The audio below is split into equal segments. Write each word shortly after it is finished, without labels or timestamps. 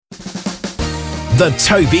The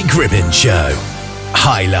Toby Gribbin Show.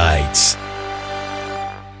 Highlights.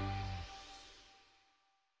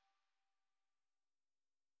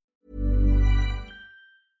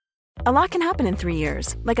 A lot can happen in 3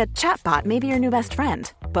 years, like a chatbot may be your new best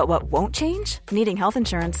friend. But what won't change? Needing health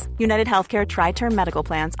insurance. United Healthcare Tri-Term Medical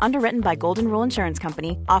Plans, underwritten by Golden Rule Insurance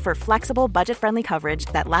Company, offer flexible, budget-friendly coverage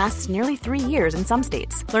that lasts nearly 3 years in some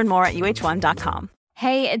states. Learn more at uh1.com.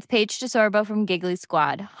 Hey, it's Paige DeSorbo from Giggly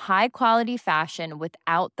Squad. High quality fashion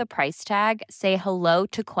without the price tag. Say hello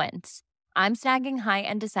to Quince. I'm snagging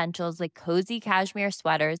high-end essentials like cozy cashmere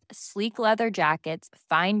sweaters, sleek leather jackets,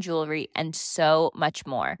 fine jewelry, and so much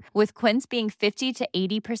more. With Quince being 50 to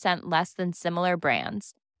 80% less than similar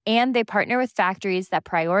brands. And they partner with factories that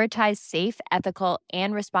prioritize safe, ethical,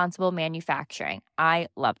 and responsible manufacturing. I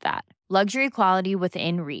love that. Luxury quality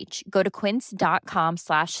within reach. Go to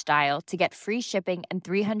quince.com/style to get free shipping and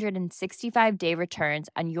 365-day returns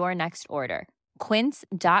on your next order.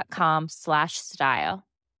 Quince.com/style.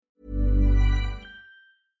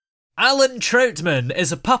 Alan Troutman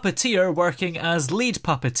is a puppeteer working as lead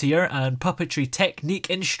puppeteer and puppetry technique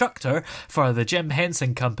instructor for the Jim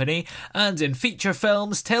Henson Company and in feature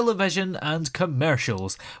films, television and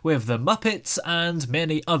commercials with The Muppets and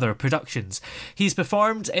many other productions. He's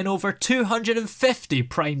performed in over 250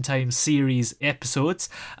 primetime series episodes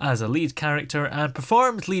as a lead character and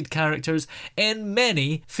performed lead characters in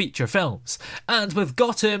many feature films. And we've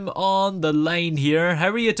got him on the line here. How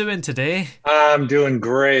are you doing today? I'm doing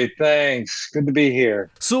great. Thanks. Good to be here.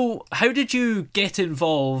 So, how did you get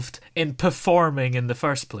involved in performing in the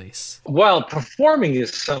first place? Well, performing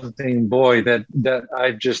is something, boy, that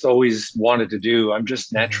I've just always wanted to do. I'm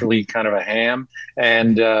just naturally kind of a ham,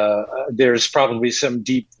 and there's probably some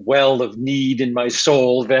deep well of need in my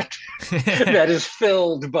soul that that is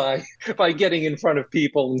filled by getting in front of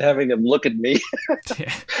people and having them look at me.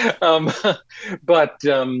 But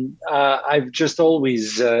I've just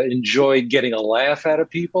always enjoyed getting a laugh out of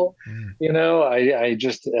people. You know, I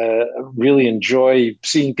just really enjoy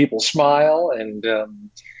seeing people smile, and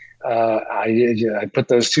I put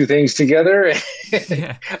those two things together.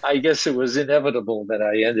 Yeah. I guess it was inevitable that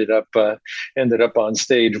I ended up on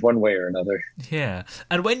stage one way or another. Yeah.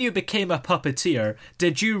 And when you became a puppeteer,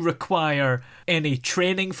 did you require any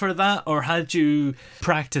training for that, or had you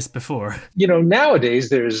practiced before? You know, nowadays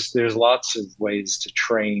there's lots of ways to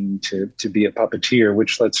train to be a puppeteer,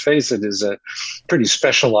 which, let's face it, is a pretty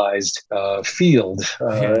specialized field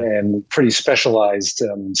and pretty specialized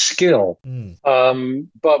skill.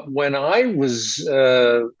 But when I was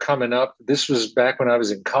coming up, this was back when I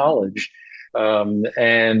was in college, and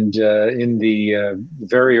in the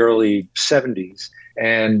very early 70s.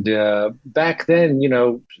 And back then, you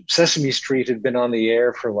know, Sesame Street had been on the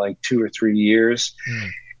air for like 2 or 3 years.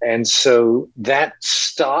 And so that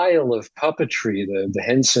style of puppetry, the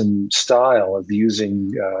Henson style of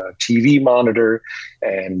using TV monitor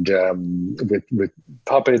and with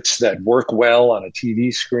puppets that work well on a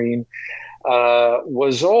TV screen,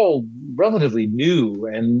 was all relatively new,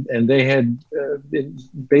 and they had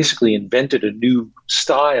basically invented a new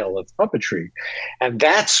style of puppetry, and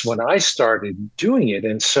that's when I started doing it.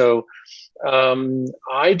 And so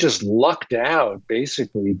I just lucked out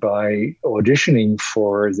basically by auditioning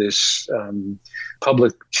for this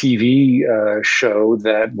public TV show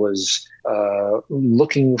that was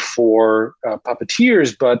looking for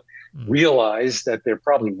puppeteers, but realized that there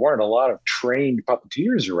probably weren't a lot of trained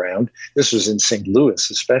puppeteers around. This was in St. Louis,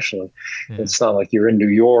 especially. It's not like you're in New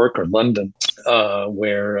York or London,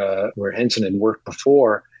 where Henson had worked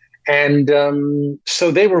before. And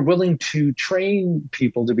so they were willing to train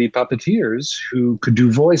people to be puppeteers who could do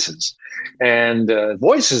voices. And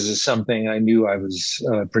voices is something I knew I was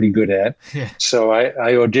pretty good at. Yeah. So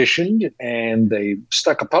I auditioned, and they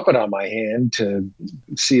stuck a puppet on my hand to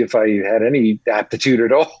see if I had any aptitude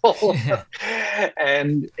at all. Yeah.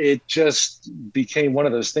 And it just became one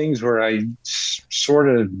of those things where I sort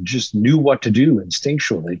of just knew what to do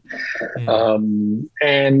instinctually. Yeah.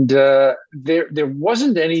 There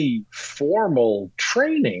wasn't any formal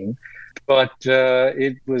training, but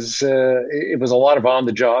it was a lot of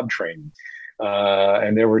on-the-job training.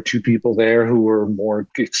 And there were 2 people there who were more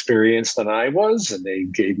experienced than I was, and they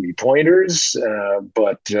gave me pointers.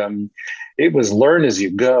 But it was learn as you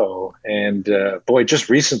go. And boy, just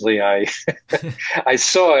recently I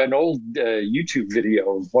saw an old YouTube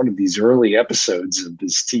video of one of these early episodes of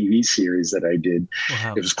this TV series that I did.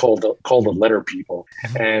 Wow. It was called The Letter People.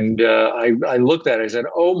 And I looked at it, I said,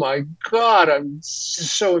 oh my God, I'm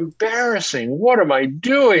so embarrassing. What am I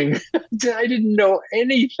doing? I didn't know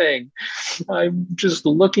anything. I'm just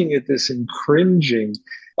looking at this and cringing.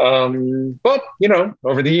 But,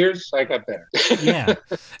 over the years, I got better. Yeah.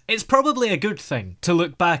 It's probably a good thing to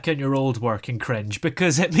look back on your old work and cringe,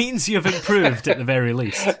 because it means you've improved at the very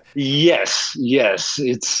least. Yes.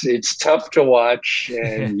 It's tough to watch,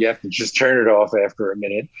 and you have to just turn it off after a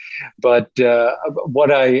minute. But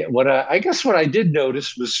what I guess what I did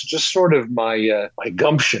notice was just sort of my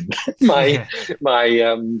gumption, my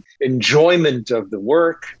enjoyment of the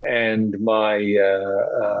work, and my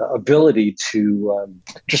ability to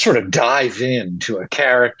just sort of dive into a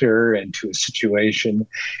character and to a situation.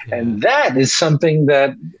 Yeah. And that is something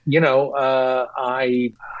that,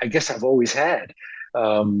 I guess I've always had.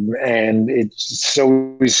 And it's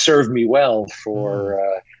always served me well for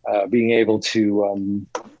being able to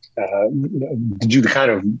do the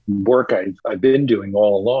kind of work I've been doing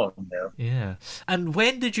all along now. Yeah. And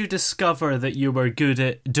when did you discover that you were good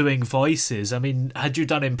at doing voices? I mean, had you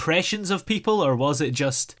done impressions of people, or was it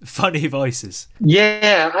just funny voices?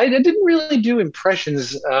 Yeah, I didn't really do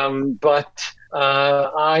impressions, but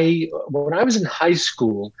when I was in high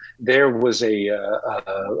school, there was a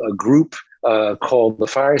group called the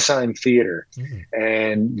Firesign Theater,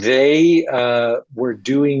 and they were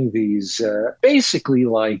doing these basically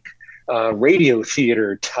like radio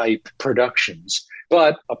theater type productions,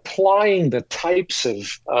 but applying the types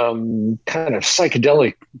of kind of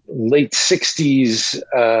psychedelic late 60s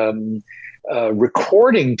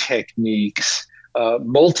recording techniques,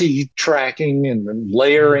 multi-tracking and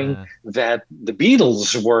layering that the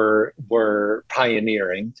Beatles were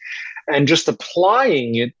pioneering, and just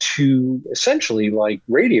applying it to essentially like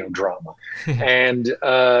radio drama. And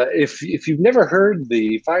if you've never heard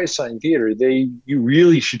the Firesign Theater, you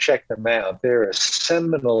really should check them out. They're a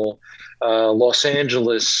seminal Los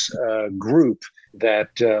Angeles group that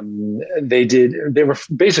they were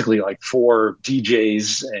basically like 4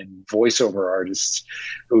 DJs and voiceover artists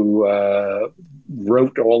who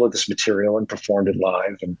wrote all of this material and performed it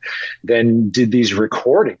live, and then did these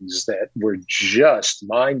recordings that were just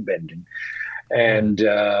mind-bending. And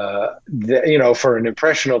for an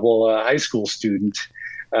impressionable high school student,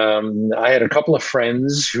 I had a couple of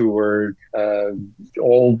friends who were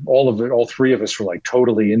all 3 of us were like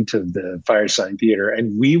totally into the Firesign Theater,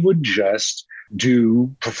 and we would just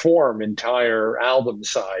perform entire album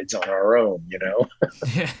sides on our own,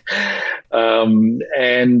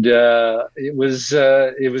 and it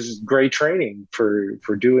was great training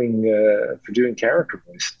for doing character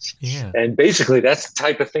voices. Yeah. And basically that's the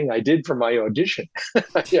type of thing I did for my audition.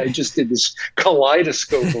 I just did this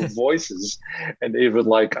kaleidoscope of voices, and they were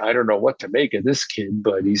like, I don't know what to make of this kid,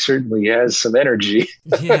 but he certainly has some energy.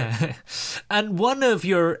 Yeah. And one of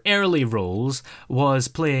your early roles was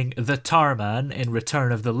playing the Tarman in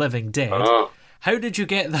Return of the Living Dead. How did you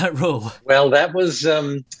get that role? Well, that was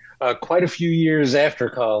quite a few years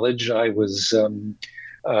after college. I was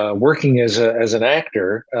working as an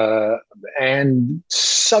actor and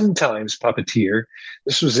sometimes puppeteer.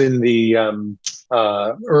 This was in the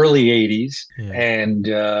early 80s. Yeah. And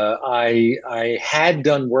I had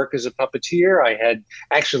done work as a puppeteer. I had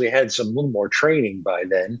actually had some little more training by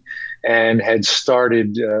then, and had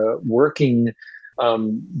started working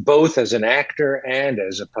both as an actor and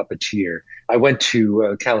as a puppeteer. I went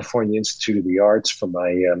to California Institute of the Arts for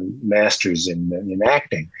my master's in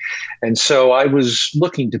acting, and so I was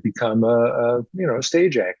looking to become a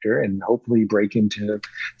stage actor and hopefully break into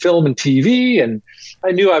film and TV. And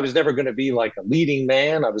I knew I was never going to be like a leading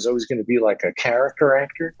man. I was always going to be like a character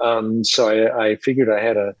actor. So I figured I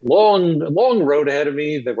had a long road ahead of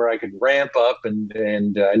me where I could ramp up, and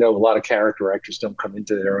I know a lot of character actors don't come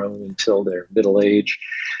into their own until they're middle age.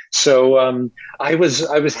 So I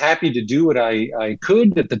was happy to do what I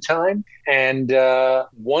could at the time. And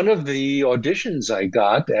one of the auditions I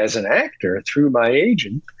got as an actor through my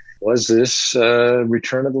agent was this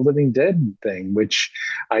Return of the Living Dead thing, which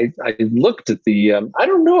I looked at the, I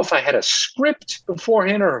don't know if I had a script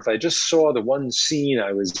beforehand or if I just saw the one scene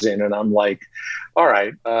I was in, and I'm like, all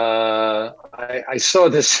right, I saw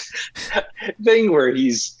this thing where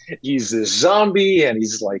he's this zombie and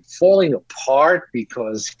he's like falling apart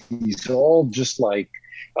because he's all just like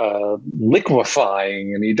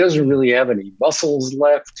liquefying, and he doesn't really have any muscles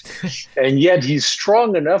left, and yet he's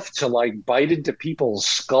strong enough to like bite into people's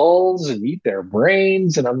skulls and eat their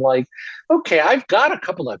brains. And I'm like, okay, I've got a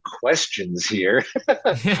couple of questions here.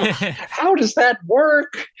 How does that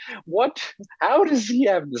work? How does he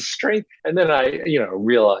have the strength? And then I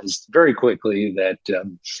realized very quickly that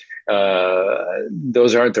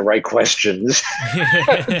those aren't the right questions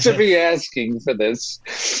to be asking for this,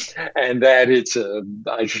 and that it's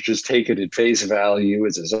I should just take it at face value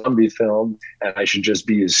as a zombie film, and I should just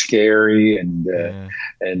be as scary and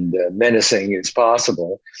menacing as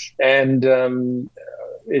possible. And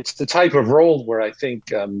it's the type of role where I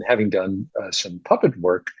think, having done some puppet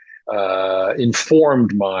work,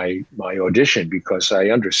 informed my audition, because I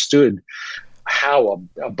understood how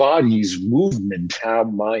a body's movement, how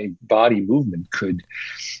my body movement could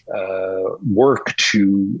work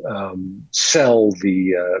to sell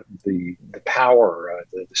the power,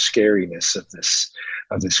 the scariness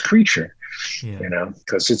of this creature. You know,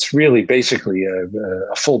 because it's really basically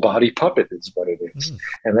a full body puppet is what it is,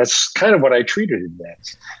 and that's kind of what I treated in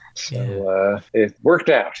that. So it worked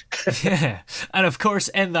out. Yeah, and of course,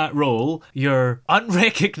 in that role, you're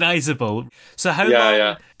unrecognizable. So how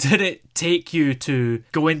long did it take you to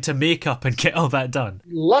go into makeup and get all that done?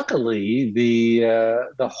 Luckily,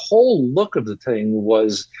 the whole look of the thing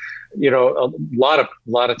was, you know, a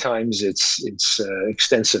lot of times it's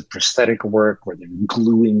extensive prosthetic work where they're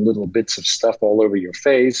gluing little bits of stuff all over your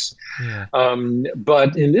face. Yeah.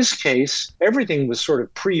 But in this case, everything was sort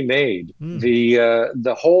of pre-made.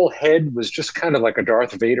 The whole head was just kind of like a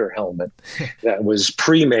Darth Vader helmet that was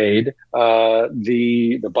pre-made.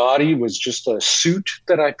 The body was just a suit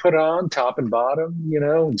that I put on, top and bottom, you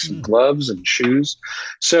know, and some gloves and shoes.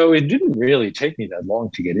 So it didn't really take me that long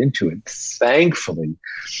to get into it, thankfully.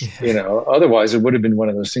 Yeah. You know, otherwise it would have been one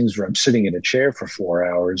of those things where I'm sitting in a chair for 4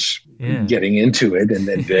 hours getting into it, and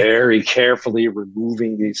then very carefully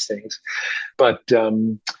removing these things. But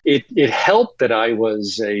it helped that I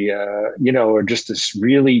was just this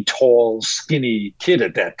really tall, skinny kid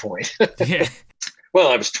at that point. Yeah. Well,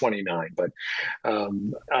 I was 29, but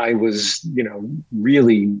I was, you know,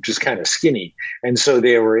 really just kind of skinny. And so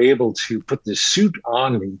they were able to put this suit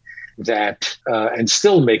on me that and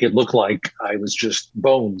still make it look like I was just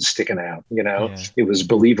bones sticking out, you know. Yeah. It was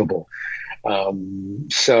believable.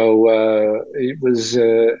 So it was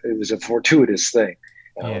a fortuitous thing.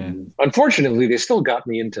 Unfortunately, they still got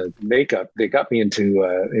me into makeup. They got me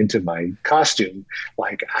into my costume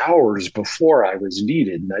like hours before I was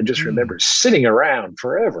needed. And I just remember sitting around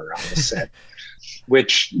forever on the set,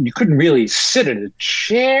 which you couldn't really sit in a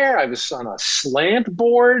chair. I was on a slant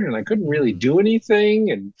board and I couldn't really do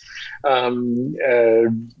anything. And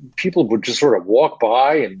people would just sort of walk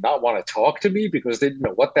by and not want to talk to me because they didn't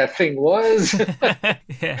know what that thing was.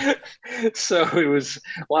 Yeah. So it was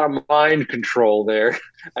a lot of mind control there.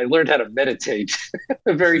 I learned how to meditate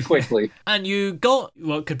very quickly. And you got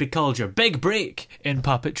what could be called your big break in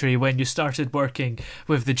puppetry when you started working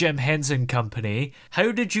with the Jim Henson Company.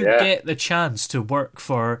 How did you get the chance to work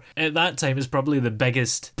for, at that time, is probably the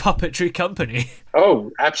biggest puppetry company?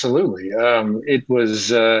 Oh, absolutely. It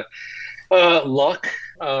was luck.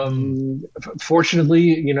 Fortunately,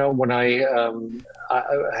 you know, when I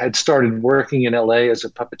had started working in LA as a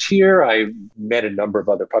puppeteer, I met a number of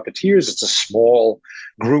other puppeteers. It's a small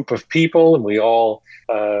group of people, and we all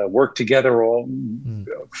work together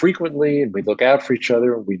frequently, and we look out for each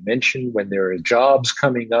other, and we mention when there are jobs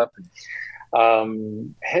coming up.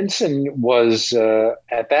 Henson was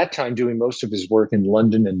at that time doing most of his work in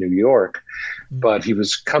London and New York, but he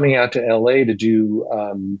was coming out to LA to do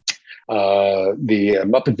the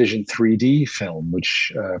Muppet Vision 3D film,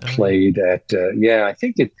 which played at, I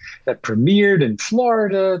think that premiered in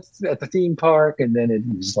Florida at the theme park, and then it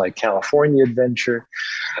was like California Adventure.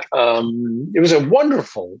 It was a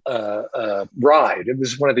wonderful ride. It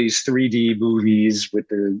was one of these 3D movies with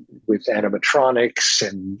animatronics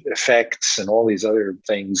and effects and all these other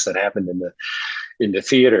things that happened in the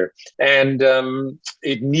theater. And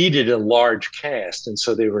it needed a large cast. And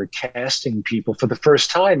so they were casting people for the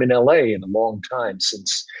first time in LA in a long time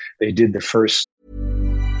since they did the first.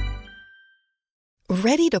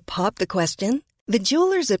 Ready to pop the question? The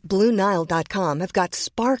jewelers at BlueNile.com have got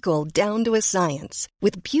sparkle down to a science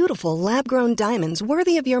with beautiful lab-grown diamonds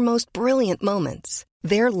worthy of your most brilliant moments.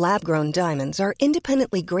 Their lab-grown diamonds are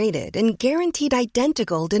independently graded and guaranteed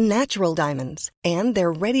identical to natural diamonds. And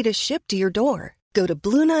they're ready to ship to your door. Go to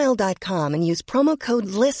BlueNile.com and use promo code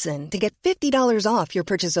LISTEN to get $50 off your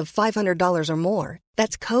purchase of $500 or more.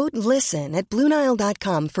 That's code LISTEN at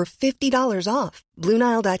BlueNile.com for $50 off.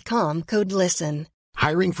 BlueNile.com, code LISTEN.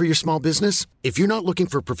 Hiring for your small business? If you're not looking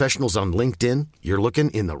for professionals on LinkedIn, you're looking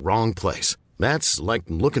in the wrong place. That's like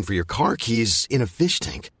looking for your car keys in a fish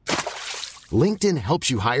tank. LinkedIn helps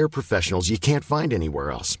you hire professionals you can't find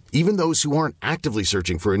anywhere else, even those who aren't actively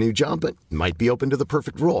searching for a new job but might be open to the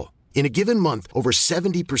perfect role. In a given month, over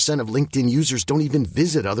 70% of LinkedIn users don't even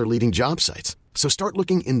visit other leading job sites. So start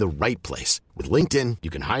looking in the right place. With LinkedIn, you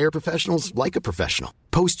can hire professionals like a professional.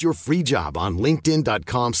 Post your free job on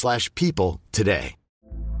linkedin.com/people today.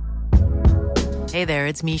 Hey there,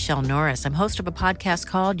 it's Michelle Norris. I'm host of a podcast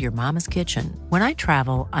called Your Mama's Kitchen. When I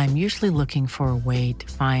travel, I'm usually looking for a way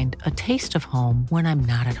to find a taste of home when I'm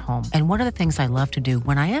not at home. And one of the things I love to do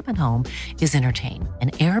when I am at home is entertain.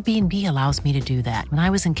 And Airbnb allows me to do that. When I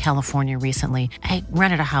was in California recently, I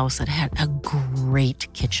rented a house that had a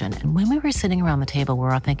great kitchen. And when we were sitting around the table, we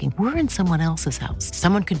were all thinking, we're in someone else's house.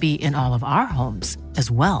 Someone could be in all of our homes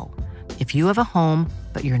as well. If you have a home,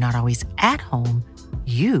 but you're not always at home,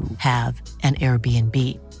 you have an Airbnb.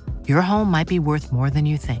 Your home might be worth more than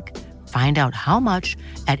you think. Find out how much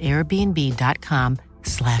at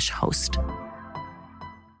airbnb.com/host.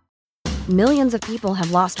 Millions of people have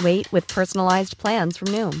lost weight with personalized plans from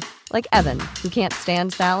Noom. Like Evan, who can't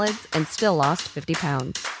stand salads and still lost 50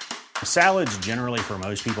 pounds. Salads generally for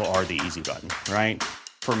most people are the easy button, right?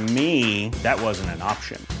 For me, that wasn't an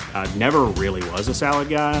option. I never really was a salad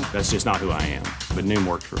guy. That's just not who I am. But Noom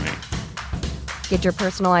worked for me. Get your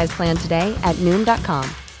personalized plan today at Noom.com.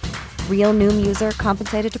 Real Noom user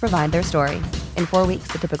compensated to provide their story. In 4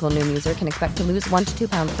 weeks, the typical Noom user can expect to lose 1 to 2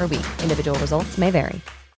 pounds per week. Individual results may vary.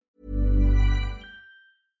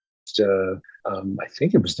 I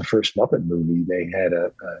think it was the first Muppet movie. They had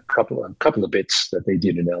a couple of bits that they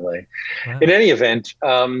did in LA. Wow. In any event,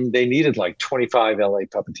 they needed like 25 LA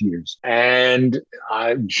puppeteers, and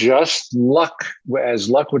just luck, as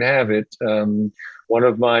luck would have it, one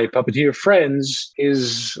of my puppeteer friends,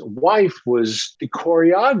 his wife was the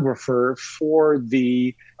choreographer for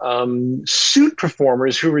the suit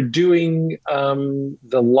performers who were doing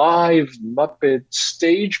the live Muppet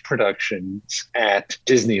stage productions at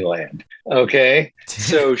Disneyland. Okay.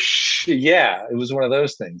 So it was one of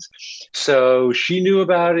those things. So she knew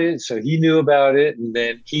about it. So he knew about it. And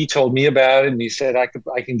then he told me about it. And he said, I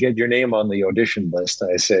can get your name on the audition list.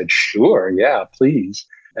 I said, sure. Yeah, please.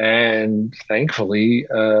 And thankfully,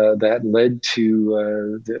 that led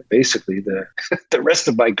to basically the rest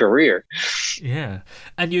of my career. Yeah.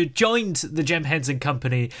 And you joined the Jim Henson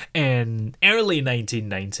Company in early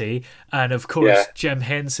 1990. And of course, Jim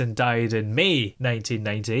Henson died in May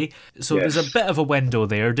 1990. So there's a bit of a window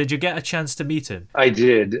there. Did you get a chance to meet him? I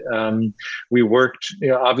did. We worked,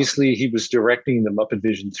 obviously he was directing the Muppet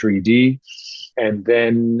Vision 3D. And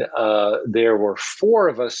then there were 4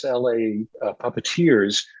 of us LA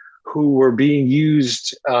puppeteers who were being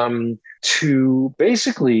used to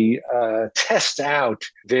basically test out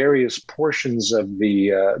various portions of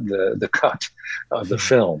the cut of the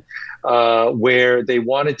film, where they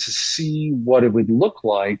wanted to see what it would look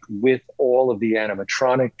like with all of the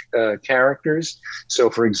animatronic characters. So,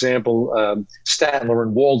 for example, Statler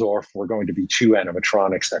and Waldorf were going to be 2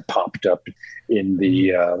 animatronics that popped up in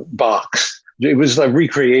the box. It was a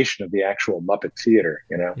recreation of the actual Muppet Theater,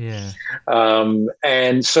 Yeah.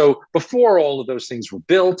 And so before all of those things were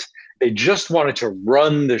built, they just wanted to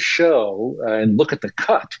run the show and look at the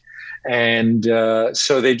cut. And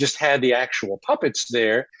so they just had the actual puppets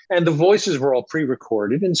there, and the voices were all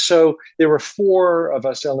pre-recorded. And so there were 4 of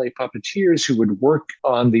us LA puppeteers who would work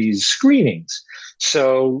on these screenings.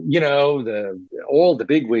 So, all the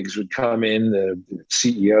bigwigs would come in, the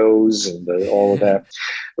CEOs and all of that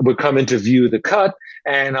would come in to view the cut.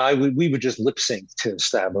 And we would just lip sync to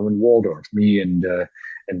Statler and Waldorf, me and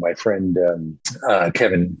my friend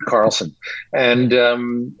Kevin Carlson. And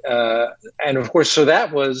of course, so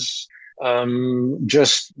that was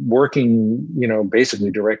just working,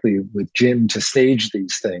 basically directly with Jim to stage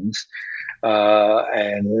these things.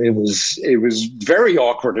 And it was very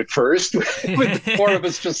awkward at first with the 4 of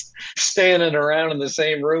us just standing around in the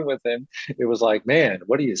same room with him. It was like, man,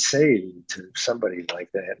 what do you say to somebody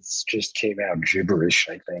like that? It just came out gibberish,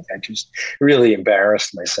 I think. I just really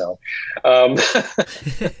embarrassed myself.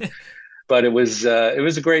 But it was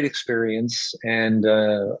a great experience. And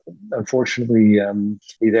unfortunately,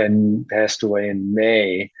 he then passed away in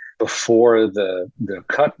May before the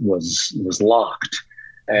cut was locked.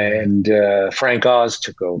 And Frank Oz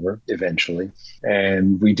took over eventually.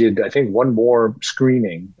 And we did, I think, one more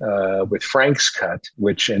screening with Frank's cut,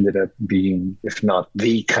 which ended up being, if not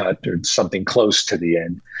the cut, or something close to the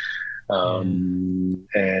end.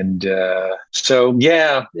 So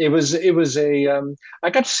it was I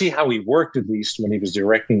got to see how he worked, at least when he was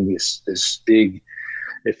directing this big,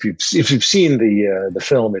 if you've seen the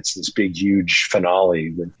film, it's this big, huge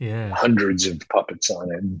finale with hundreds of puppets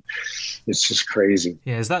on it. And it's just crazy.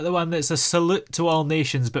 Yeah, is that the one that's a salute to all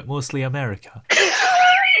nations, but mostly America?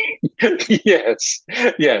 Yes,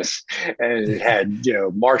 yes, and it had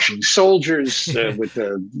marching soldiers with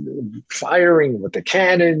the firing with the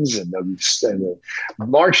cannons and the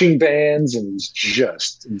marching bands, and it was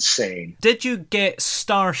just insane. Did you get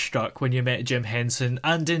starstruck when you met Jim Henson,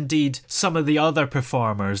 and indeed some of the other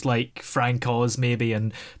performers like Frank Oz maybe,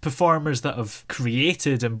 and performers that have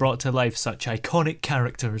created and brought to life such iconic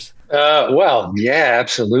characters? Well, yeah,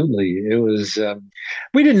 absolutely. It was.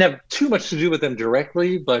 We didn't have too much to do with them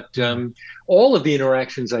directly, but all of the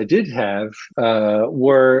interactions I did have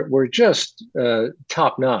were just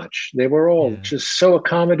top notch. They were all just so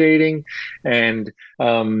accommodating and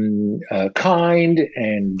kind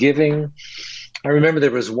and giving. I remember there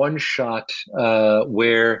was one shot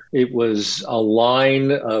where it was a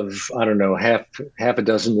line of, I don't know, half a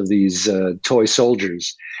dozen of these toy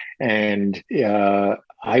soldiers, and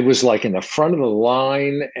I was like in the front of the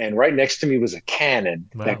line, and right next to me was a cannon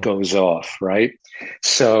that goes off, right?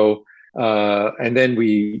 So, and then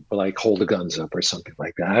we like hold the guns up or something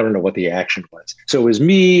like that. I don't know what the action was. So it was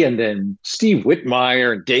me and then Steve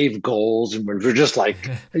Whitmire and Dave Goelz, and we're just like,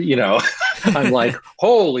 I'm like,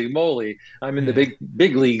 holy moly, I'm in the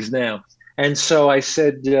big leagues now. And so I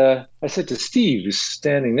said to Steve, who's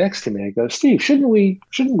standing next to me, I go, Steve, shouldn't we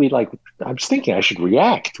like, I was thinking I should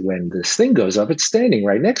react when this thing goes up. It's standing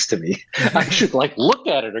right next to me. I should like look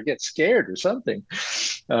at it or get scared or something.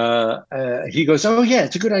 He goes, oh yeah,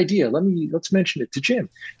 it's a good idea. Let's mention it to Jim.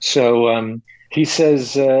 So he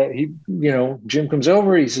says, Jim comes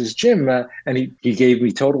over. He says, Jim, and he gave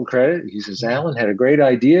me total credit. He says, Alan had a great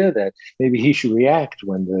idea that maybe he should react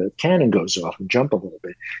when the cannon goes off and jump a little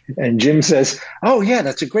bit. And Jim says, oh yeah,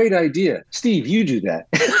 that's a great idea. Steve, you do that.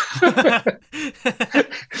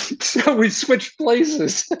 So we switched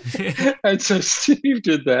places. And so Steve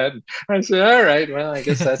did that. I said, all right, well, I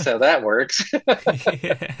guess that's how that works.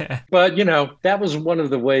 But, that was one of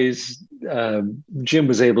the ways Jim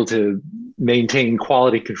was able to maintain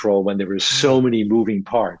quality control when there were so many moving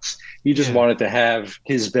parts. He just wanted to have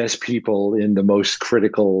his best people in the most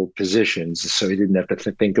critical positions, so he didn't have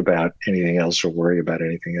to think about anything else or worry about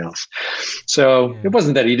anything else. So it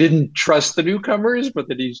wasn't that he didn't trust the newcomers, but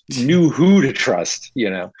that he knew who to trust,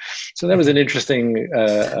 So that was an interesting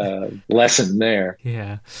lesson there.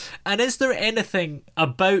 Yeah. And is there anything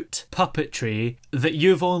about puppetry that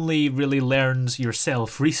you've only really learned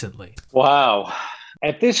yourself recently? Wow.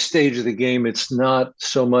 At this stage of the game, it's not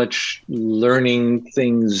so much learning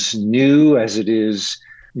things new as it is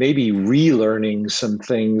maybe relearning some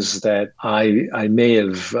things that I may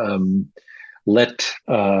have let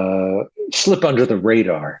slip under the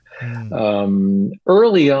radar.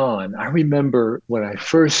 Early on, I remember when I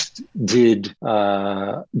first did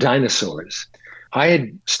dinosaurs, I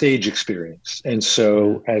had stage experience. And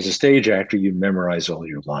so as a stage actor, you memorize all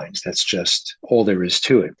your lines. That's just all there is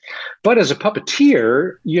to it. But as a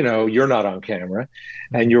puppeteer, you're not on camera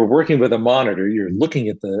and you're working with a monitor. You're looking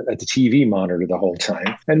at the TV monitor the whole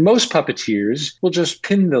time. And most puppeteers will just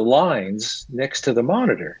pin the lines next to the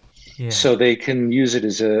monitor. So they can use it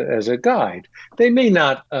as a guide. They may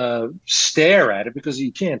not stare at it because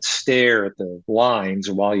you can't stare at the lines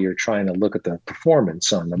while you're trying to look at the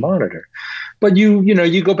performance on the monitor. But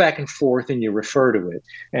you go back and forth and you refer to it.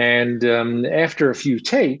 And after a few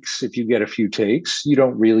takes, if you get a few takes, you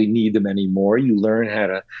don't really need them anymore. You learn how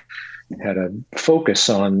to focus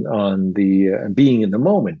on the being in the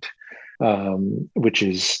moment. Which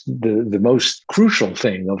is the most crucial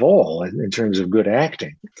thing of all in terms of good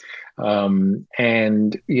acting. And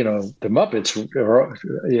the Muppets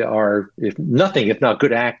are if not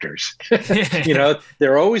good actors.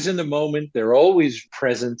 They're always in the moment, they're always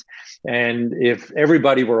present, and if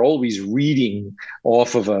everybody were always reading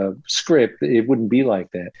off of a script, it wouldn't be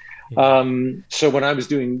like that. So when I was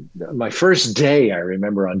doing my first day, I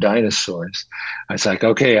remember on Dinosaurs, I was like,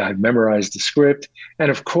 okay, I've memorized the script. And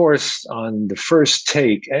of course, on the first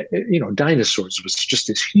take, Dinosaurs was just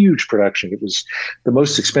this huge production. It was the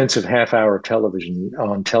most expensive half-hour television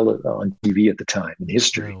on TV at the time in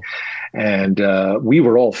history. Wow. And we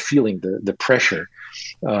were all feeling the pressure.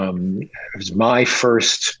 It was my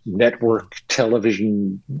first network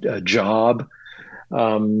television job.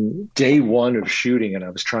 Day one of shooting, and I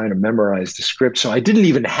was trying to memorize the script. So I didn't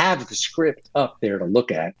even have the script up there to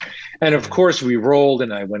look at. And of course we rolled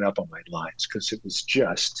and I went up on my lines because it was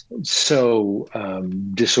just so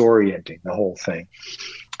disorienting, the whole thing.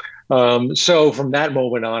 So from that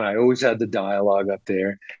moment on, I always had the dialogue up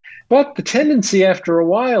there. But the tendency after a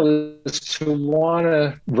while is to want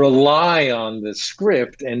to rely on the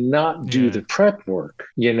script and not do the prep work,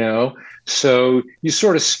 So you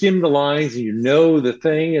sort of skim the lines and the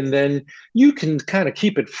thing, and then you can kind of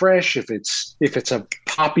keep it fresh if it's a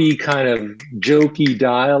poppy kind of jokey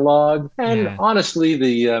dialogue. And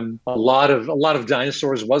honestly, a lot of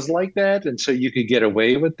Dinosaurs was like that, and so you could get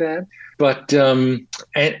away with that. But and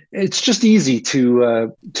it's just easy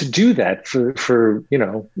to do that for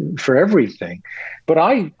everything. But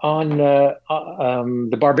on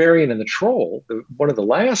The Barbarian and the Troll, one of the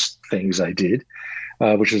last things I did,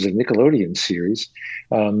 which was a Nickelodeon series,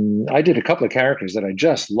 I did a couple of characters that I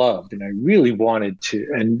just loved, and I really wanted to,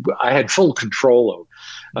 and I had full control of.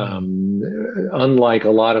 Unlike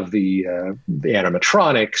a lot of the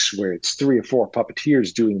animatronics, where it's 3 or 4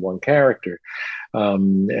 puppeteers doing one character,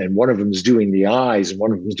 and one of them is doing the eyes and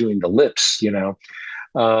one of them is doing the lips,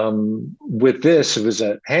 with this, it was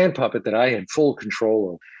a hand puppet that I had full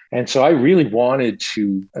control of. And so I really wanted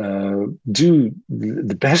to do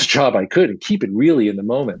the best job I could and keep it really in the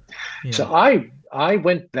moment. Yeah. So I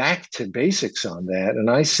went back to basics on that, and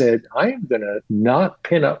I said, I'm going to not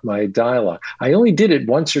pin up my dialogue. I only did it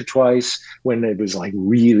once or twice when it was like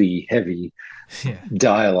really heavy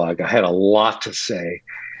dialogue. I had a lot to say.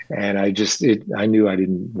 And I knew I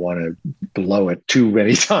didn't want to blow it too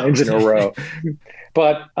many times in a row.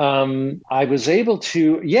 But I was able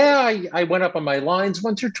to, I went up on my lines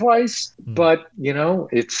once or twice, but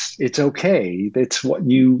it's okay. It's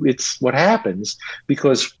what happens,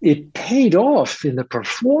 because it paid off in the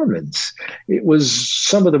performance. It was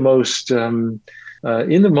some of the most in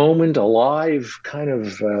the moment, alive kind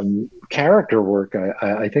of character work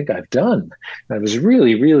I think I've done. I was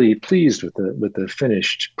really, really pleased with the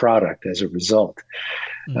finished product as a result.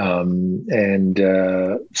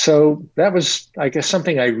 So that was, I guess,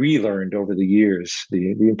 something I relearned over the years,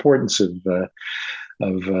 the importance of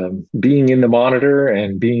being in the monitor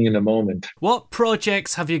and being in the moment. What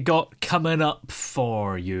projects have you got coming up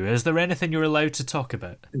for you? Is there anything you're allowed to talk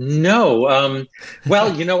about? No.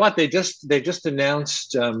 Well, you know what? They just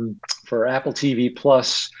announced for Apple TV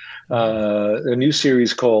Plus a new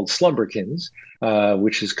series called Slumberkins,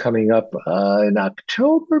 which is coming up in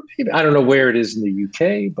October. Maybe. I don't know where it is in the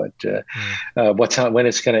UK, but when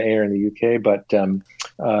it's going to air in the UK. But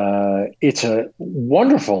it's a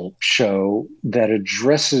wonderful show that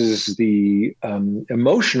addresses the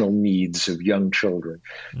emotional needs of young children.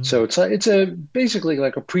 So it's basically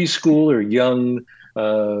like a preschool or young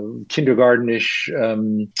kindergarten-ish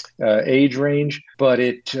age range, but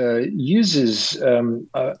it uses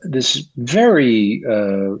this very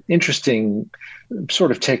interesting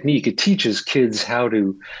sort of technique. It teaches kids how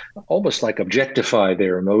to almost like objectify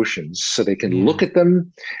their emotions, so they can look at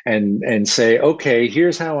them and say, okay,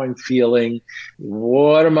 here's how I'm feeling.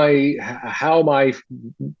 How am I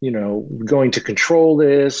going to control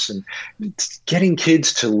this? And getting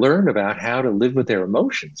kids to learn about how to live with their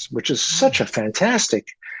emotions, which is such a fantastic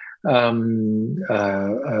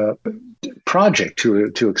project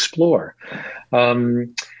to explore.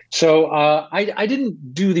 So I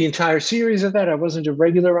didn't do the entire series of that. I wasn't a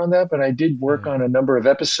regular on that, but I did work on a number of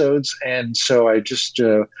episodes. And so I just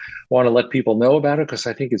want to let people know about it, because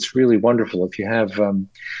I think it's really wonderful. If you have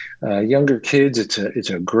younger kids, it's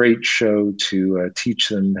a great show to teach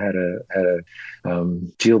them how to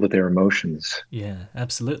deal with their emotions. Yeah,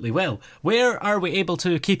 absolutely. Well, where are we able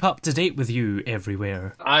to keep up to date with you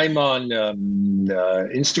everywhere? I'm on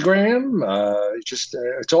Instagram.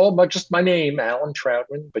 It's all about just my name, Alan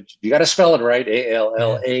Troutman, but you got to spell it right.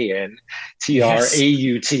 ALLAN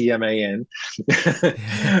TRAUTMAN.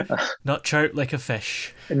 Not trout like a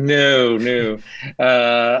fish. No.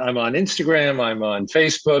 I'm on Instagram. I'm on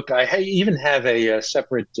Facebook. I even have a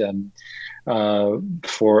separate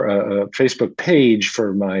for a Facebook page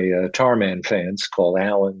for my Tarman fans called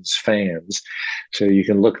Alan's Fans. So you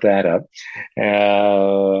can look that up.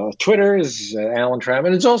 Twitter is Alan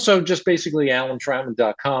Troutman. It's also just basically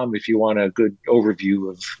alantroutman.com if you want a good overview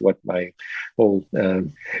of what my whole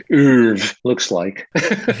oeuvre looks like.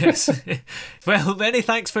 Yes. Well, many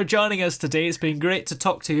thanks for joining us today. It's been great to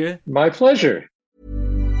talk to you. My pleasure.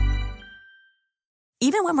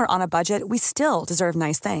 Even when we're on a budget, we still deserve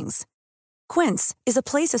nice things. Quince is a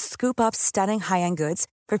place to scoop up stunning high-end goods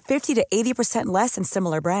for 50 to 80% less than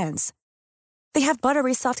similar brands. They have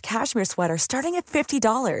buttery soft cashmere sweaters starting at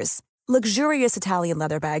 $50, luxurious Italian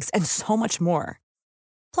leather bags, and so much more.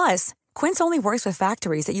 Plus, Quince only works with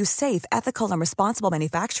factories that use safe, ethical, and responsible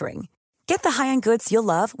manufacturing. Get the high-end goods you'll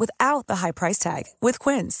love without the high price tag with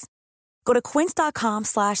Quince. Go to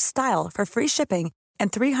quince.com/style for free shipping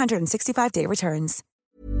and 365-day returns.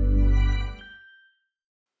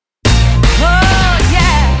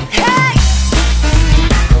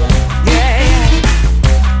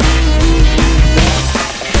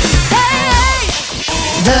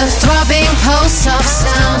 The throbbing pulse of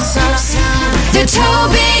sound. The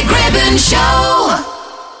Toby Gribbon Show.